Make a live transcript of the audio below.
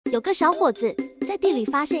有个小伙子在地里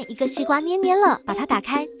发现一个西瓜捏捏乐，把它打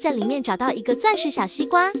开，在里面找到一个钻石小西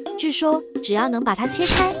瓜。据说只要能把它切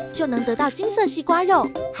开，就能得到金色西瓜肉，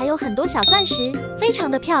还有很多小钻石，非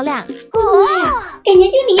常的漂亮。感觉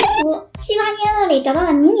就离谱！西瓜捏乐里找到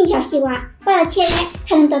了迷你小西瓜，把它切开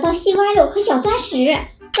还能得到西瓜肉和小钻石。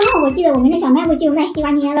刚好我记得我们的小卖部就有卖西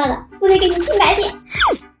瓜捏乐的，我得给你去买点。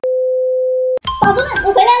宝宝们，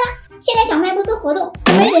我回来了！现在小卖部做活动，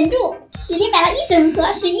我没忍住，直接买了一整盒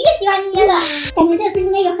11个西瓜捏捏乐，感觉这次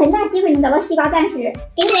应该有很大机会能找到西瓜钻石。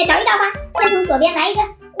给你们找一找吧，先从左边来一个。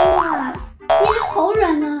哇，捏的好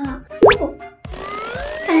软啊！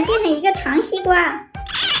还能变成一个长西瓜、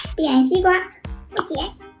扁西瓜，不剪。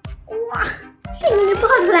哇，瞬间就爆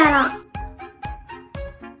出来了。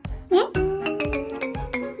哎，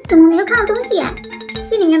怎么没有看到东西啊？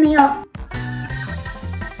这里面没有。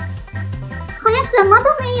好像什么都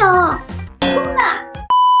没有，空的。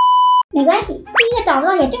没关系，第一个找不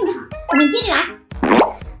到也正常，我们接着来。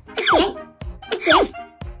再捡。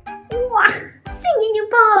哇，瞬间就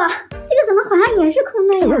爆了！这个怎么好像也是空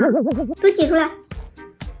的呀？都挤出来。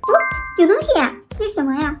哦，有东西呀，这是什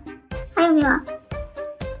么呀？还有没有？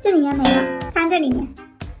这里面没了，看这里面。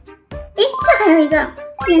哎，这还有一个，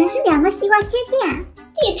原来是2个西瓜切片。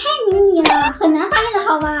这也太迷你了，很难发现的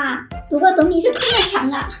好吧？不过总比是空的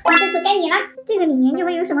强啊！那这次该你了，这个里面又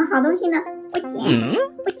会有什么好东西呢？不捡，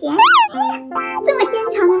这么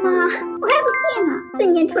坚强的吗？我还不信呢！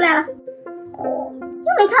瞬间出来了，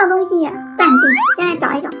又没看到东西，淡定，再来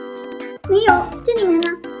找一找，没有，这里面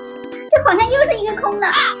呢？这好像又是一个空的，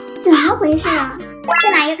怎么回事啊？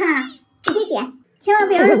再拿一个看啊，直接捡，千万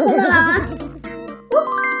不要是空的了啊！哦，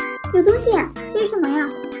有东西，这是什么呀？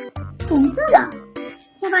红色的。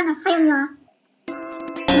下巴呢？还有没有啊？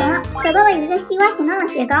没了，找到了一个西瓜形状的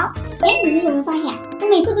雪糕。哎，你们有没有发现，我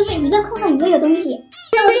每次都是一个空的，一个有东西。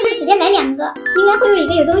那我这次直接来2个，应该会有一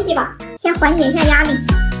个有东西吧？先缓解一下压力。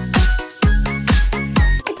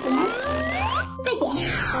再捡，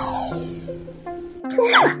出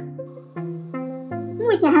来了。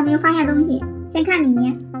目前还没有发现东西，先看里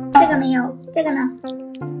面，这个没有，这个呢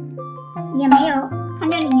也没有。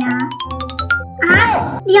看这里面啊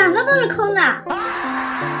，2个都是空的。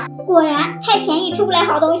果然太便宜，出不来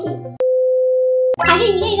好东西，还是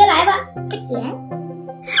一个一个来吧。不捡。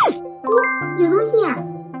哦，有东西啊，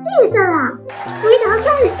绿色的，我一找到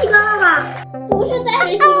钻石西瓜了吧？不是钻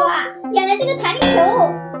石西瓜，原来是个弹力球。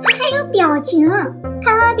它还有表情，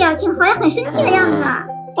看它的表情好像很生气的样子，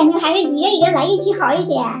感觉还是一个一个来运气好一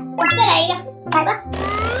些。再来一个，来吧。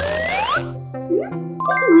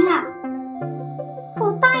这什么呀？好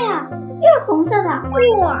大呀，又是红色的。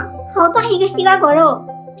哇，好大一个西瓜果肉。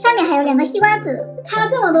上面还有2个西瓜籽，看了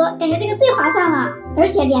这么多，感觉这个最划算了。而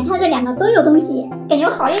且连看这2个都有东西，感觉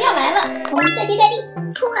好运要来了。我们再接再厉，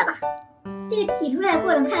出来吧！这个挤出来的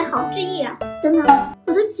过程看着好治愈啊！等等，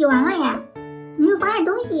我都挤完了呀，没有发现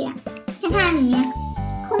东西。先看看里面，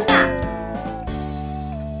空的，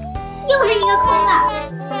又是一个空的，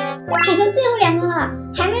还剩最后2个了，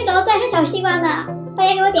还没有找到钻石小西瓜呢。大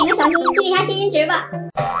家给我点个小心心，清理一下幸运值吧。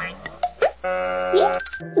咦，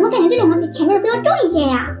怎么感觉这2个比前面的都要重一些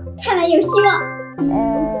呀？看来有希望。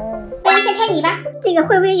不然先开你吧，这个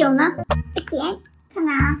会不会有呢？捡，看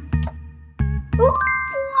看啊。哦，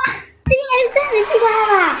哇，这应该是钻石西瓜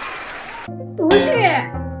吧？不是，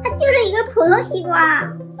它就是一个普通西瓜。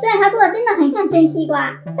虽然它做的真的很像真西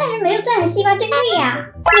瓜，但是没有钻石西瓜珍贵呀。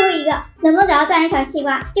最后一个，能不能找到钻石小西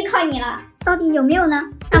瓜，就靠你了。到底有没有呢？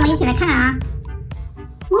让我们一起来看看啊。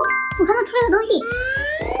哦，我看到出来的东西。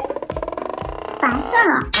白色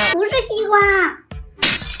的，不是西瓜，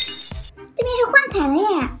这边是幻彩的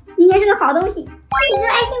耶，应该是个好东西，是一个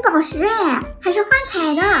爱心宝石哎，还是幻彩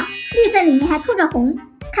的，绿色里面还透着红，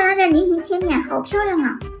看它这菱形切面好漂亮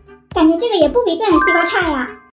啊，感觉这个也不比钻石西瓜差呀。